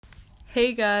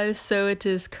Hey guys, so it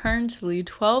is currently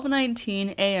 12:19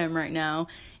 a.m. right now,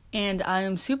 and I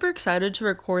am super excited to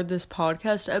record this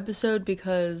podcast episode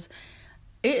because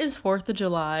it is 4th of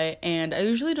July, and I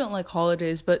usually don't like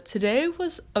holidays, but today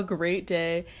was a great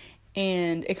day,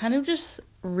 and it kind of just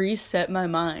reset my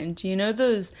mind. You know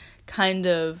those kind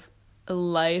of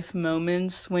life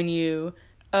moments when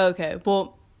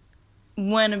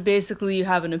when basically you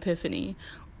have an epiphany,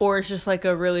 or it's just like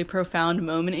a really profound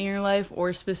moment in your life, or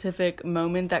a specific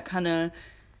moment that kind of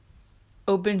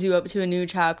opens you up to a new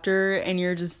chapter, and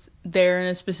you're just there in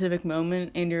a specific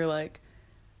moment and you're like,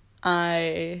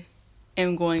 I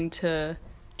am going to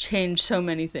change so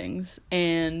many things,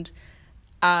 and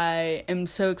I am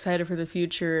so excited for the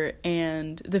future,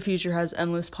 and the future has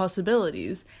endless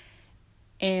possibilities.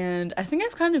 And I think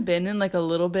I've kind of been in like a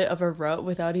little bit of a rut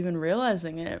without even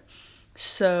realizing it.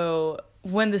 So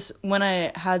when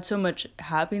I had so much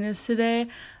happiness today,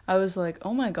 I was like,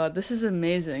 oh my god, this is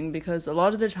amazing, because a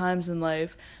lot of the times in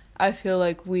life I feel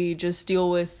like we just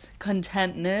deal with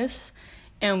contentness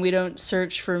and we don't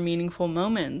search for meaningful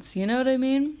moments, you know what I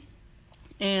mean?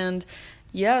 And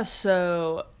yeah,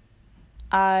 so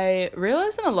I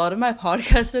realized in a lot of my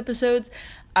podcast episodes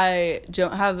I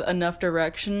don't have enough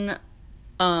direction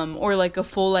or like a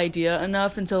full idea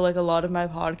enough, and so like a lot of my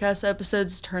podcast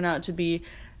episodes turn out to be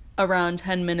around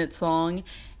 10 minutes long.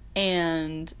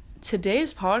 And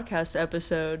today's podcast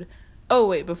episode, oh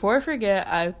wait, before I forget,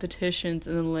 I have petitions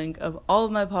in the link of all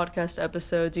of my podcast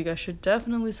episodes. You guys should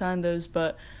definitely sign those.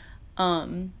 But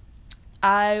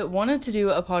I wanted to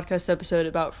do a podcast episode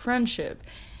about friendship,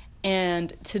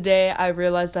 and today I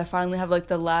realized I finally have like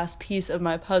the last piece of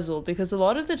my puzzle, because a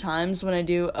lot of the times when I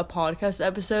do a podcast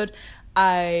episode,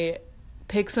 I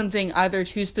pick something either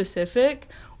too specific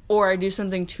or I do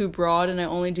something too broad and I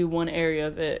only do one area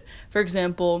of it. For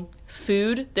example,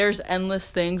 food, there's endless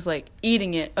things like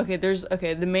eating it.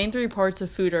 The main three parts of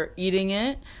food are eating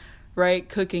it, right,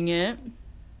 cooking it,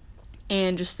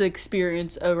 and just the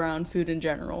experience around food in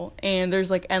general. And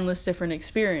there's like endless different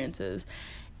experiences.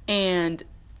 And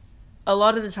a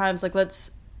lot of the times, like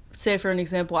let's say for an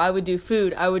example, I would do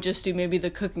food, I would just do maybe the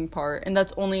cooking part, and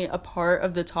that's only a part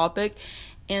of the topic.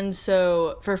 And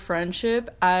so for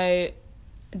friendship, I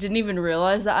didn't even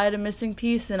realize that I had a missing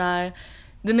piece, and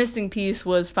the missing piece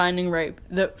was finding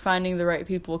the right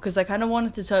people, because I kind of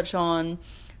wanted to touch on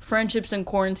friendships in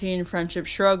quarantine, friendship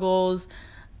struggles,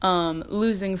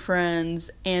 losing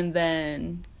friends, and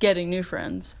then getting new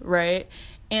friends, right?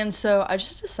 And so I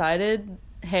just decided,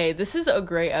 hey, this is a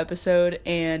great episode,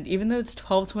 and even though it's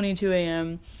 12:22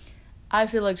 a.m., I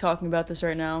feel like talking about this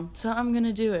right now, so I'm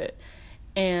gonna do it.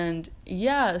 And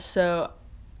yeah, so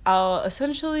I'll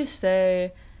essentially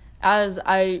say, as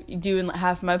I do in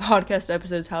half my podcast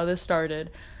episodes, how this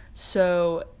started.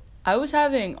 So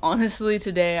honestly,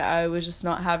 today I was just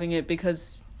not having it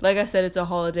because, like I said, it's a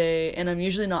holiday and I'm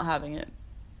usually not having it.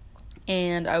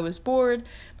 And I was bored.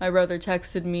 My brother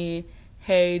texted me,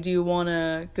 hey, do you want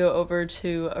to go over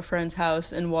to a friend's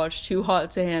house and watch Too Hot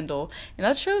to Handle? And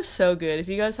that show is so good. If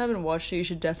you guys haven't watched it, you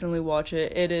should definitely watch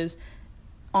it. It is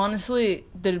honestly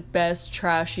the best,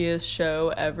 trashiest show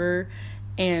ever,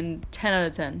 and 10 out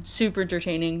of 10. Super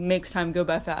entertaining, makes time go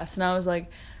by fast. And I was like,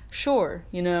 sure,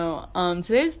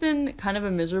 today's been kind of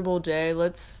a miserable day.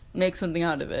 Let's make something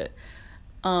out of it.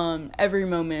 Every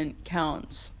moment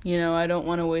counts. I don't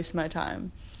want to waste my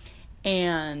time.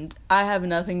 And I have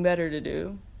nothing better to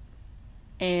do.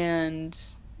 And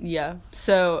yeah,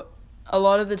 so a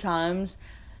lot of the times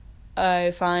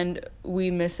I find we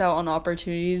miss out on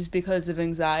opportunities because of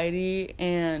anxiety,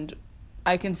 and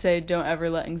I can say don't ever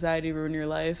let anxiety ruin your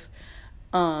life,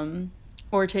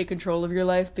 or take control of your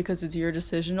life, because it's your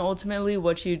decision ultimately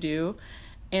what you do.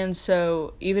 And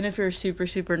so even if you're super,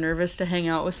 super nervous to hang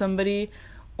out with somebody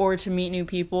or to meet new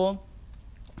people,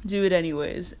 do it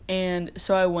anyways. And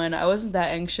so I went. I wasn't that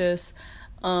anxious.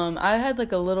 I had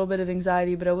like a little bit of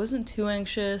anxiety, but I wasn't too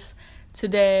anxious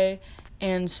today.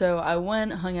 And so I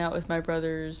went, hung out with my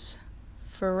brother's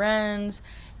friends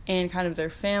and kind of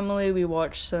their family. We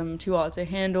watched some Too Hot to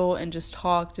Handle and just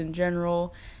talked in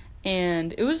general.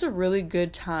 And it was a really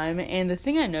good time. And the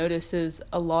thing I noticed is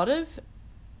a lot of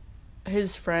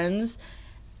his friends,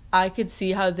 I could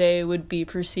see how they would be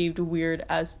perceived weird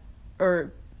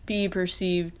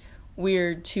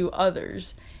to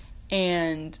others.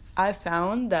 And I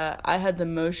found that I had the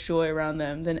most joy around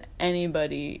them than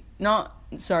anybody. Not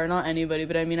anybody,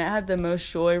 but I mean I had the most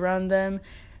joy around them,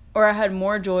 or I had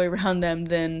more joy around them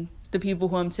than the people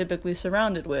who I'm typically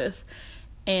surrounded with.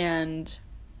 And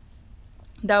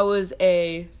that was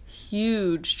a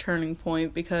huge turning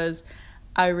point, because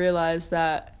I realized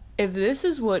that if this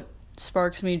is what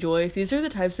sparks me joy, if these are the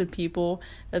types of people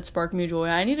that spark me joy,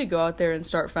 I need to go out there and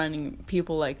start finding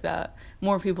people like that,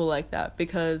 more people like that,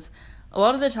 because a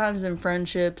lot of the times in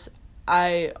friendships,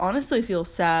 I honestly feel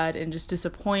sad and just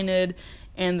disappointed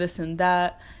and this and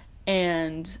that,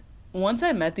 and once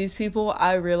I met these people,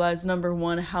 I realized, number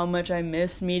one, how much I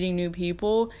miss meeting new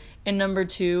people, and number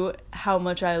two, how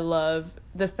much I love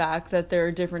the fact that there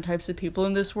are different types of people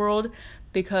in this world,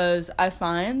 because I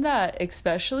find that,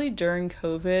 especially during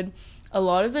COVID, a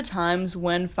lot of the times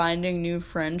when finding new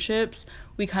friendships,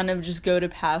 we kind of just go to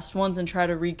past ones and try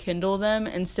to rekindle them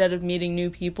instead of meeting new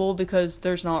people, because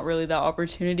there's not really that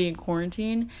opportunity in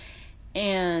quarantine.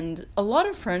 And a lot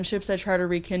of friendships I try to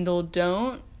rekindle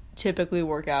don't typically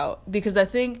work out, because I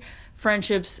think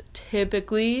friendships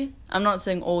typically, I'm not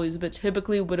saying always, but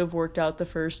typically would have worked out the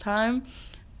first time,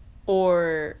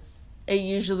 or it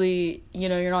usually,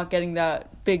 you're not getting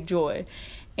that big joy.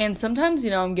 And sometimes,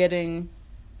 I'm getting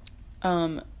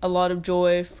a lot of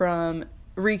joy from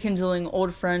rekindling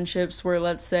old friendships where,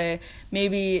 let's say,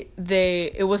 maybe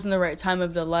it wasn't the right time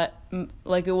it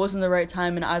wasn't the right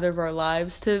time in either of our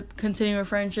lives to continue a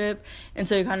friendship, and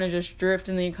so you kind of just drift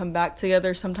and then you come back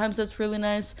together. Sometimes that's really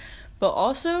nice, but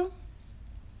also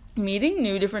meeting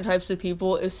new different types of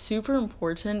people is super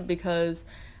important, because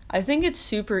I think it's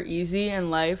super easy in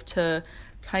life to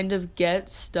kind of get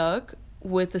stuck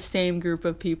with the same group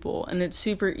of people, and it's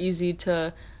super easy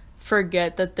to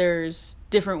forget that there's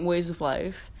different ways of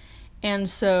life. And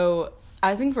so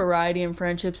I think variety in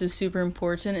friendships is super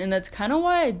important, and that's kind of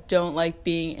why I don't like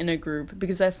being in a group,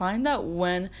 because I find that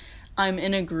when I'm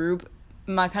in a group,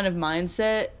 my kind of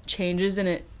mindset changes and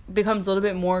it becomes a little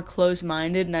bit more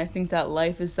closed-minded, and I think that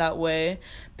life is that way,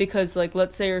 because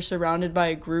let's say you're surrounded by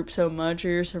a group so much, or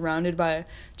you're surrounded by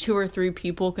 2 or 3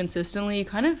 people consistently, you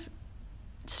kind of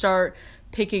start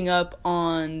picking up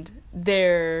on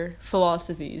their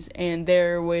philosophies and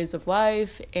their ways of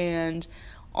life and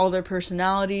all their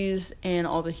personalities and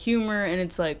all the humor, and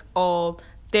it's all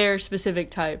their specific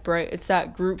type, right? It's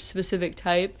that group specific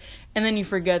type, and then you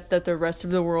forget that the rest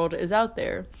of the world is out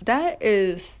there. That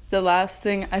is the last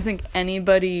thing I think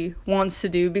anybody wants to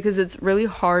do, because it's really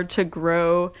hard to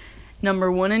grow, number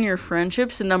one, in your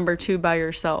friendships, and number two, by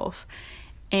yourself.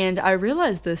 And I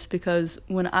realized this because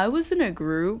when I was in a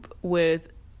group with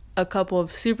a couple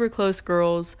of super close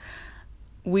girls,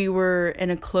 we were in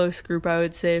a close group, I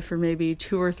would say, for maybe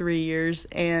 2 or 3 years,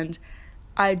 and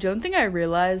I don't think I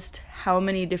realized how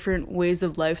many different ways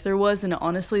of life there was, and it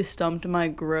honestly stumped my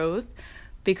growth,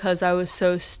 because I was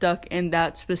so stuck in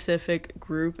that specific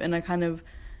group, and I kind of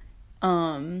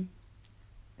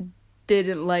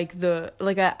didn't like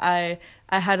I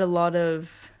had a lot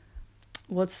of,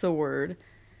 what's the word?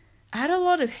 I had a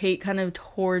lot of hate kind of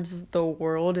towards the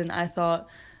world, and I thought,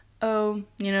 I don't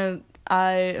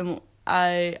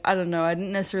know, I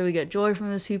didn't necessarily get joy from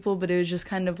those people, but it was just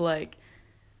kind of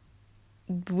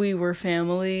we were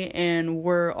family, and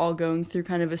we're all going through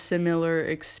kind of a similar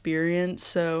experience,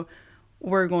 so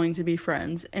we're going to be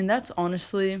friends. And that's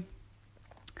honestly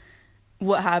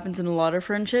what happens in a lot of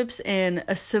friendships, and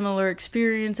a similar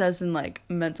experience as in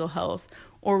mental health,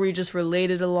 or we just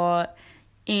related a lot.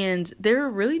 And they were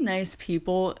really nice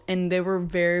people, and they were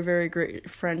very, very great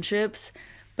friendships.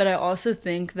 But I also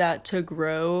think that to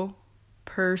grow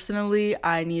personally,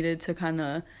 I needed to kind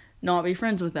of not be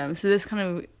friends with them. So this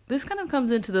kind of comes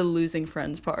into the losing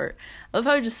friends part. I love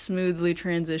how I just smoothly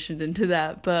transitioned into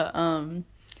that. But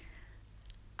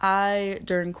I,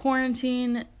 during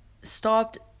quarantine,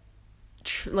 stopped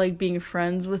being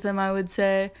friends with them, I would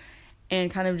say,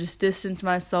 and kind of just distance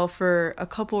myself for a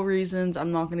couple reasons.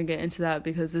 I'm not going to get into that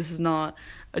because this is not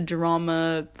a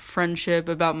drama friendship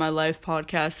about my life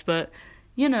podcast, but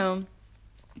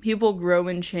people grow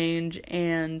and change,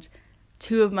 and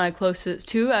 2 out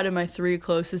of my 3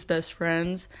 closest best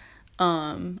friends,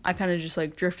 I kind of just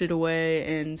drifted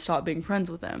away and stopped being friends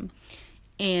with them.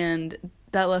 And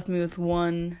that left me with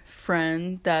one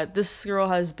friend that this girl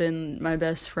has been my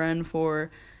best friend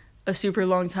for a super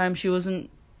long time. She was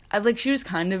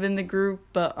kind of in the group,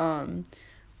 but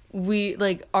we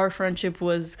our friendship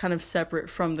was kind of separate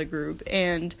from the group,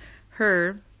 and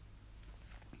her,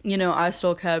 I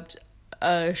still kept,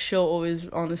 she'll always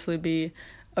honestly be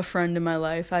a friend in my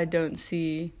life. I don't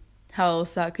see how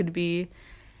else that could be.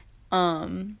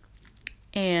 And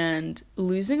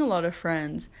losing a lot of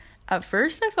friends, at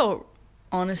first I felt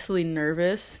honestly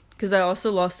nervous, because I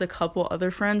also lost a couple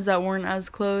other friends that weren't as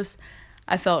close.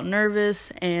 I felt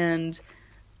nervous and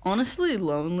honestly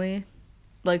lonely.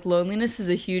 Loneliness is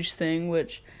a huge thing,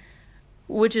 which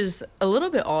is a little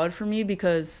bit odd for me,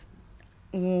 because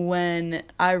when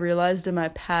I realized in my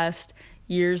past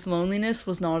years, loneliness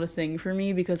was not a thing for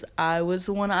me because I was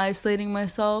the one isolating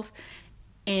myself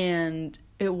and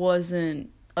it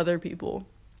wasn't other people,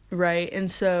 right? And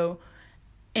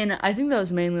I think that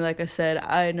was mainly, like I said,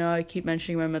 I know I keep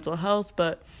mentioning my mental health,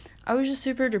 but I was just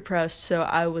super depressed, so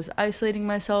I was isolating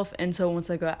myself, and so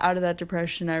once I got out of that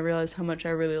depression, I realized how much I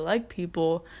really like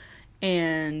people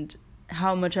and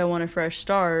how much I want a fresh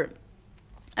start.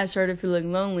 I started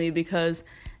feeling lonely because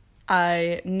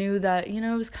I knew that,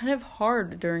 it was kind of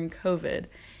hard during COVID,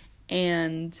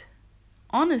 and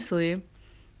honestly,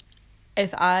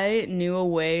 if I knew a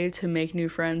way to make new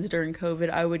friends during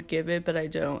COVID, I would give it, but I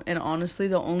don't. And honestly,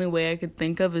 the only way I could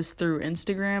think of is through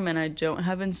Instagram, and I don't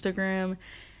have Instagram.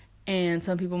 And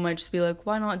some people might just be like,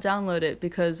 why not download it?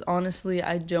 Because honestly,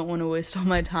 I don't want to waste all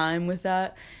my time with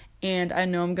that. And I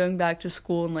know I'm going back to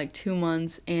school in like 2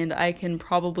 months, and I can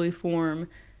probably form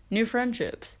new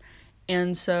friendships.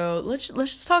 And so let's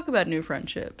just talk about new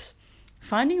friendships.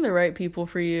 Finding the right people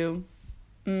for you,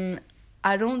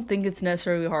 I don't think it's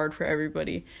necessarily hard for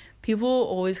everybody. People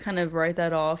always kind of write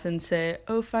that off and say,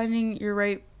 oh, finding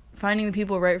the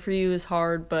people right for you is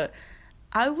hard, but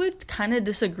I would kind of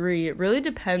disagree. It really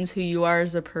depends who you are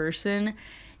as a person,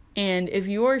 and if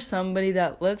you are somebody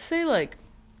that, let's say, like,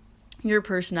 your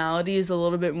personality is a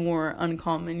little bit more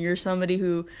uncommon, you're somebody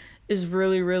who is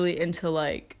really, really into,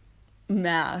 like,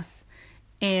 math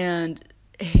and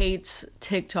hates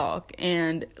TikTok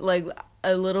and, like,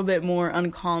 a little bit more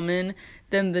uncommon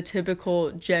than the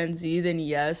typical Gen Z, then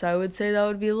yes, I would say that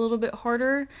would be a little bit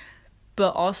harder.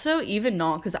 But also, even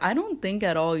not, because I don't think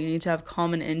at all you need to have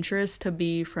common interests to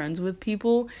be friends with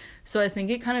people. So I think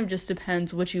it kind of just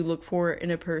depends what you look for in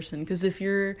a person. Because if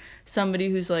you're somebody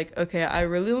who's like, okay, I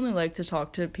really only like to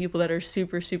talk to people that are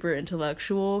super, super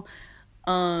intellectual,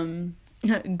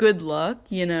 good luck,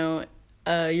 you're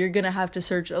going to have to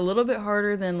search a little bit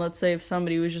harder than, let's say, if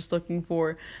somebody was just looking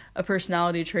for a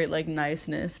personality trait like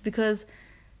niceness. Because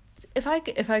if I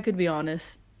could be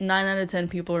honest, 9 out of 10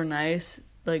 people are nice.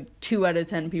 Like 2 out of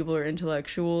 10 people are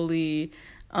intellectually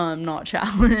not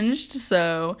challenged.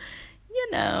 So,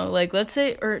 like, let's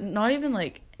say, or not even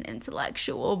like an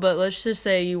intellectual, but let's just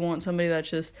say you want somebody that's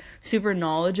just super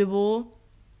knowledgeable.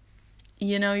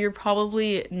 You're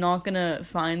probably not gonna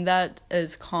find that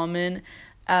as common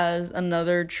as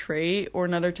another trait or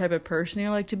another type of person you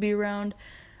like to be around.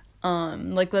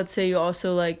 Like, let's say you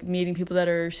also like meeting people that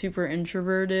are super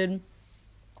introverted.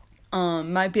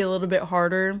 Might be a little bit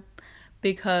harder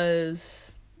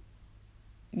because,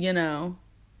 they're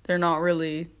not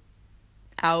really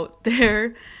out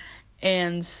there.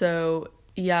 And so,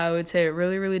 yeah, I would say it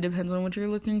really, really depends on what you're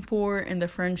looking for and the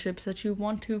friendships that you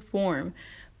want to form.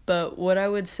 But what I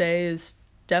would say is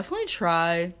definitely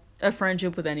try a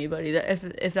friendship with anybody. That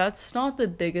if that's not the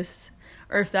biggest,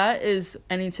 or if that is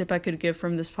any tip I could give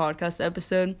from this podcast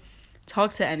episode, talk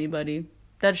to anybody.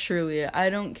 That's surely it. I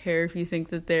don't care if you think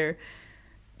that they're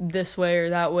this way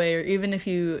or that way, or even if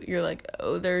you're like,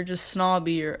 oh, they're just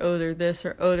snobby, or oh, they're this,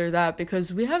 or oh, they're that,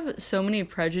 because we have so many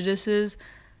prejudices.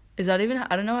 Is that even,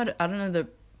 I don't know the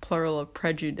plural of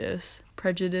prejudices.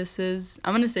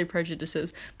 I'm gonna say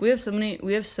prejudices. But we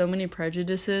have so many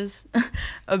prejudices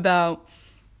about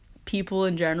people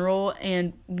in general,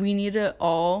 and we need to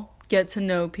all get to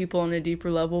know people on a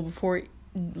deeper level before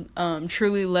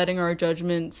truly letting our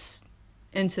judgments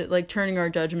into, like, turning our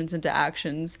judgments into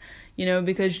actions,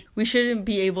 because we shouldn't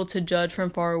be able to judge from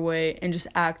far away and just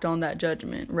act on that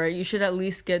judgment, right? You should at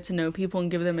least get to know people and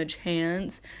give them a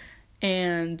chance.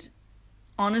 And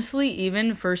honestly,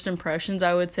 even first impressions,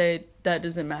 I would say that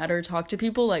doesn't matter. Talk to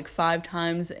people like 5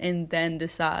 times and then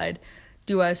decide,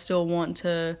 do I want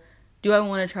to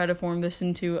try to form this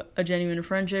into a genuine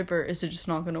friendship, or is it just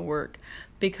not going to work?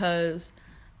 Because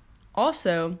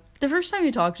also, the first time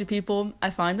you talk to people, I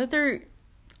find that they're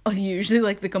usually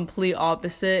like the complete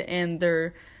opposite, and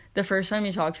the first time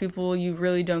you talk to people, you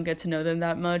really don't get to know them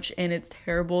that much, and it's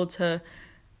terrible to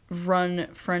run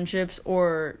friendships,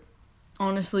 or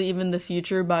honestly even the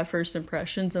future, by first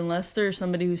impressions. Unless there's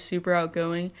somebody who's super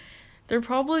outgoing, they're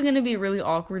probably going to be really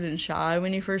awkward and shy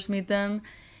when you first meet them,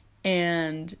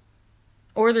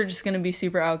 or they're just going to be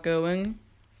super outgoing.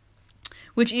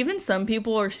 Which even some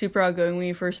people are super outgoing when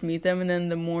you first meet them, and then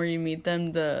the more you meet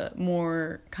them, the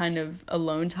more kind of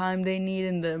alone time they need,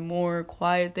 and the more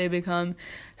quiet they become.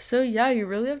 So yeah, you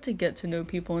really have to get to know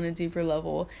people on a deeper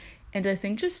level. And I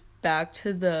think just back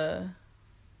to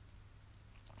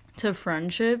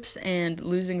friendships and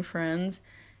losing friends,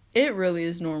 it really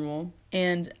is normal.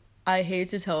 And I hate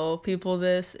to tell people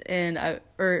this, I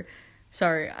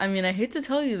hate to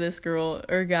tell you this, girl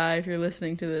or guy, if you're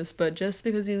listening to this, but just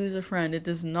because you lose a friend, it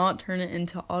does not turn it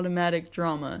into automatic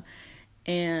drama.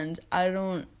 And I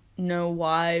don't know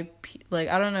why, like,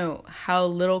 I don't know how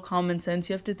little common sense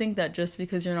you have to think that just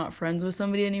because you're not friends with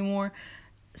somebody anymore,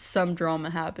 some drama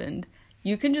happened.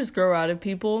 You can just grow out of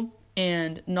people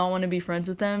and not want to be friends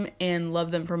with them and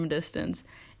love them from a distance.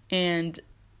 And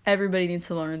everybody needs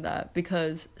to learn that,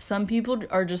 because some people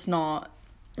are just not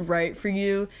right for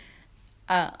you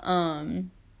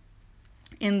in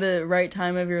the right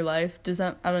time of your life.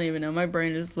 I don't even know, my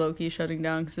brain is low-key shutting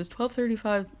down because it's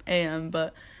 12:35 a.m.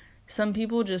 But some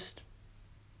people just,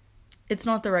 it's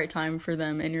not the right time for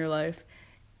them in your life.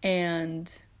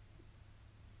 And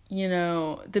you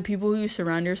know, the people who you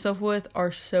surround yourself with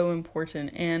are so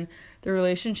important, and the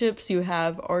relationships you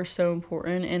have are so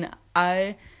important. And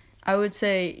I would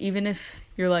say, even if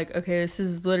you're like, okay, this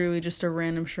is literally just a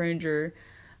random stranger,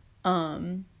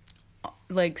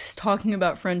 like, talking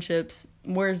about friendships,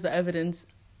 where's the evidence?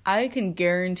 I can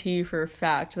guarantee you for a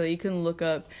fact that you can look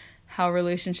up how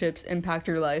relationships impact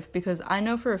your life, because I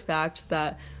know for a fact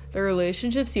that the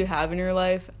relationships you have in your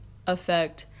life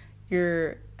affect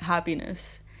your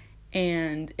happiness.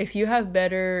 And if you have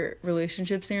better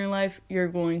relationships in your life, you're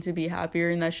going to be happier,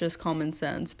 and that's just common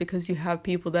sense, because you have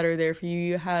people that are there for you.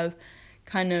 You have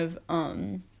kind of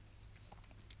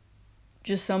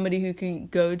just somebody who can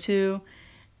go to,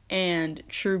 and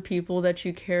true people that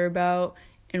you care about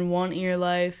and want in your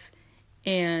life.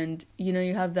 And, you know,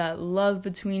 you have that love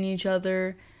between each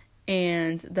other,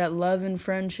 and that love in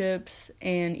friendships,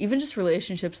 and even just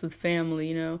relationships with family,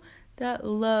 you know, that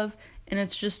love. And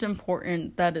it's just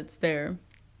important that it's there.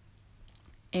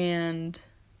 And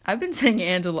I've been saying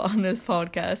and a lot on this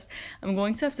podcast. I'm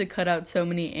going to have to cut out so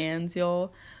many ands,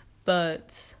 y'all.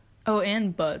 But, oh,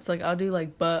 and buts. Like, I'll do,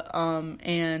 like, but,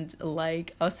 and,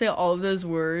 like. I'll say all of those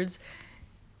words.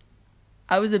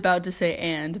 I was about to say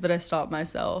and, but I stopped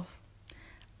myself.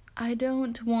 I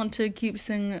don't want to keep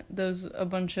saying a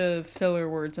bunch of filler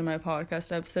words in my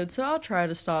podcast episode, so I'll try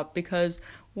to stop, because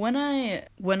when I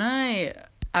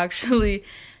actually,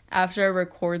 after I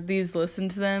record these, listen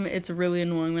to them, it's really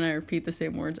annoying when I repeat the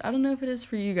same words. I don't know if it is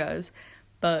for you guys,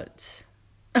 but,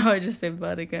 oh, I just said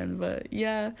but again, but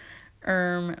yeah,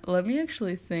 let me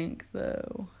actually think,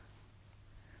 though.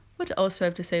 What else do I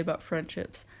have to say about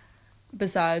friendships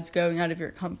besides going out of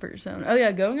your comfort zone? Oh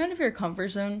yeah, going out of your comfort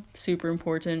zone, super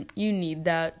important. You need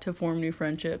that to form new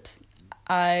friendships.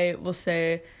 I will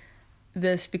say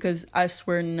this because I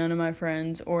swear none of my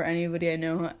friends or anybody I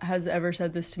know has ever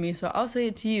said this to me, so I'll say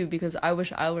it to you because I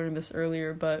wish I learned this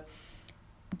earlier. But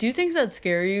do things that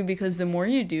scare you, because the more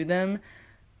you do them,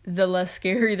 the less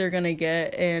scary they're gonna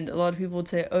get. And a lot of people would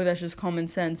say, oh, that's just common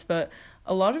sense, but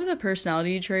a lot of the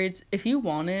personality traits, if you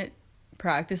want it,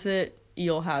 practice it,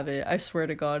 you'll have it. I swear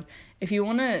to God. If you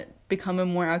want to become a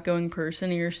more outgoing person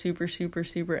and you're super, super,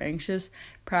 super anxious,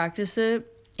 practice it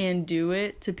and do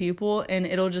it to people, and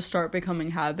it'll just start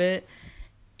becoming habit.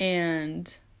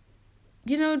 And,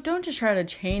 you know, don't just try to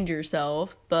change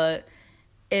yourself, but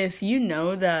if you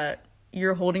know that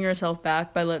you're holding yourself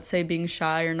back by, let's say, being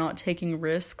shy or not taking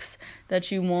risks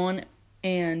that you want,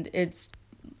 and it's,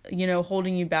 you know,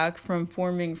 holding you back from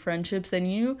forming friendships, then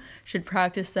you should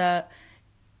practice that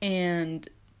and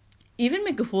even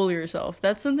make a fool of yourself.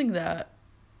 That's something that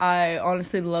I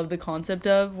honestly love the concept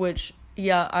of, which,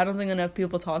 yeah, I don't think enough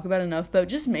people talk about enough, but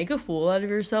just make a fool out of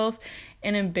yourself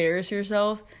and embarrass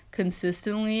yourself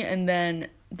consistently, and then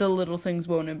the little things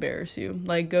won't embarrass you.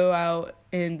 Like, go out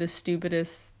in the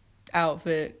stupidest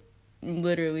outfit,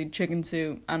 literally chicken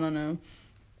soup, I don't know,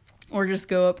 or just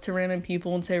go up to random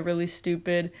people and say really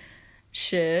stupid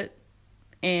shit,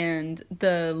 and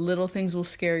the little things will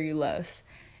scare you less.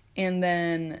 And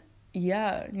then,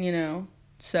 yeah, you know,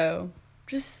 so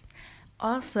just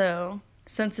also,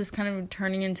 since it's kind of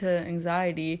turning into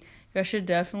anxiety, you guys should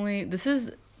definitely, this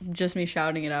is just me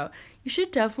shouting it out, you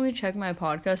should definitely check my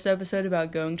podcast episode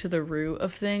about going to the root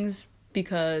of things,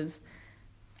 because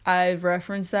I've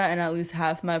referenced that in at least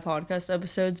half my podcast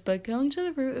episodes, but going to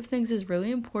the root of things is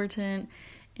really important,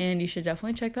 and you should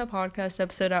definitely check that podcast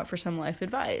episode out for some life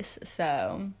advice.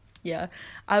 So, yeah,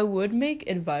 I would make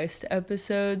advice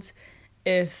episodes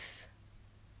if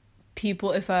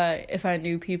I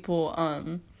knew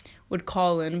people would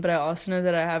call in, but I also know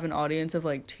that I have an audience of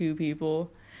like 2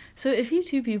 people. So if you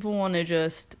 2 people want to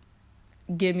just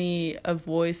give me a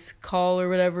voice call or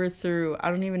whatever through,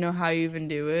 I don't even know how you even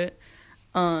do it,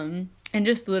 and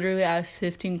just literally ask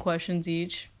 15 questions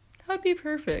each, that would be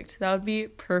perfect. That would be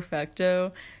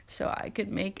perfecto. So I could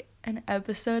make an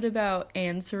episode about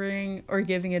answering or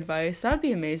giving advice. That would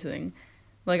be amazing.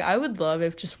 Like, I would love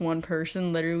if just one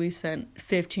person literally sent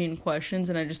 15 questions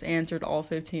and I just answered all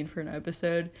 15 for an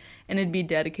episode, and it'd be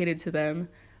dedicated to them.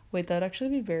 Wait, that'd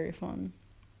actually be very fun.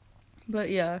 But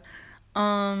yeah,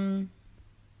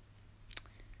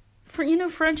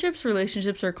 friendships,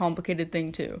 relationships are a complicated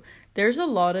thing too. There's a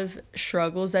lot of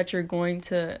struggles that you're going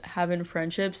to have in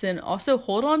friendships, and also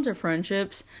hold on to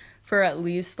friendships for at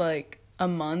least like a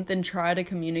month and try to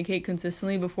communicate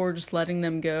consistently before just letting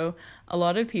them go. A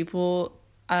lot of people,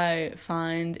 I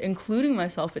find, including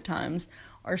myself at times,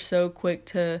 are so quick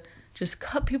to just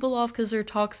cut people off because they're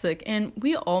toxic, and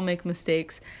we all make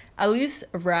mistakes. At least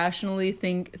rationally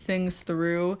think things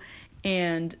through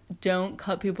and don't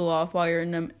cut people off while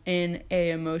you're in a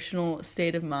emotional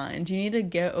state of mind. You need to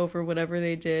get over whatever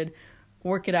they did,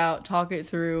 work it out, talk it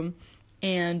through,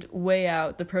 and weigh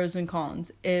out the pros and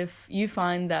cons. If you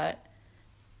find that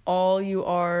all you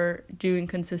are doing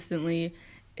consistently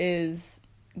is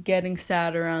getting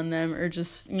sad around them, or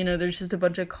just, there's just a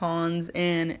bunch of cons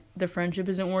and the friendship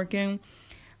isn't working,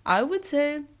 I would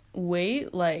say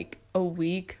wait like a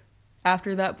week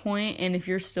after that point, and if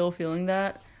you're still feeling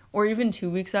that, or even 2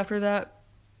 weeks after that,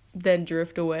 then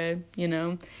drift away,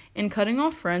 And cutting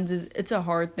off friends it's a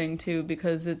hard thing too,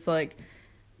 because it's like,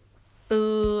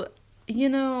 I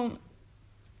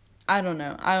don't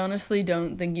know. I honestly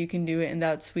don't think you can do it in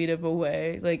that sweet of a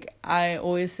way. Like, I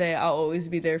always say I'll always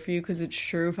be there for you, because it's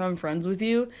true. If I'm friends with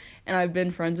you and I've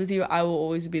been friends with you, I will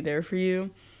always be there for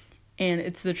you, and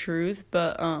it's the truth.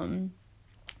 But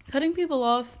cutting people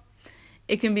off,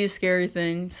 it can be a scary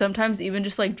thing. Sometimes even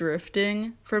just like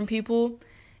drifting from people,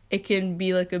 it can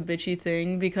be like a bitchy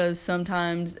thing, because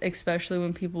sometimes, especially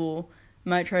when people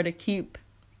might try to keep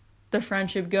the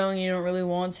friendship going, you don't really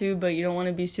want to, but you don't want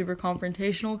to be super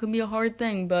confrontational, it can be a hard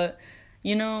thing. But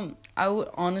I'd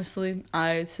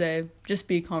say just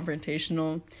be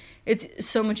confrontational. It's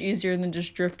so much easier than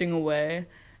just drifting away,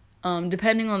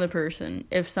 depending on the person.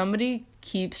 If somebody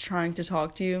keeps trying to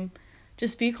talk to you,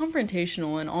 just be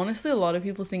confrontational. And honestly, a lot of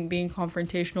people think being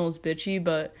confrontational is bitchy,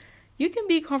 but you can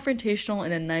be confrontational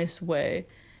in a nice way.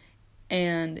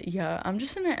 And yeah, I'm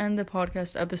just gonna end the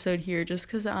podcast episode here, just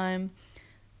because I'm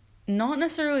not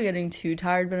necessarily getting too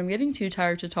tired, but I'm getting too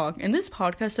tired to talk. And this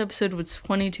podcast episode was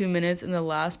 22 minutes, and the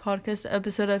last podcast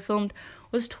episode I filmed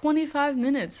was 25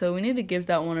 minutes, so we need to give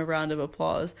that one a round of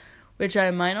applause, which I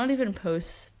might not even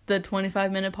post the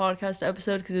 25-minute podcast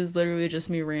episode, because it was literally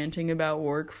just me ranting about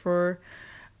work for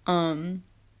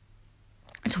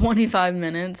 25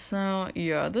 minutes. So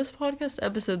yeah, this podcast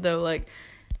episode though, like,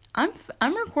 I'm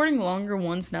recording longer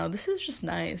ones now. This is just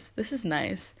nice. This is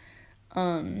nice.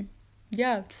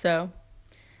 Yeah, so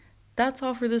that's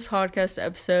all for this podcast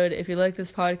episode. If you like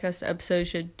this podcast episode, you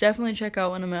should definitely check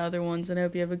out one of my other ones, and I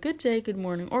hope you have a good day, good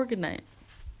morning, or good night.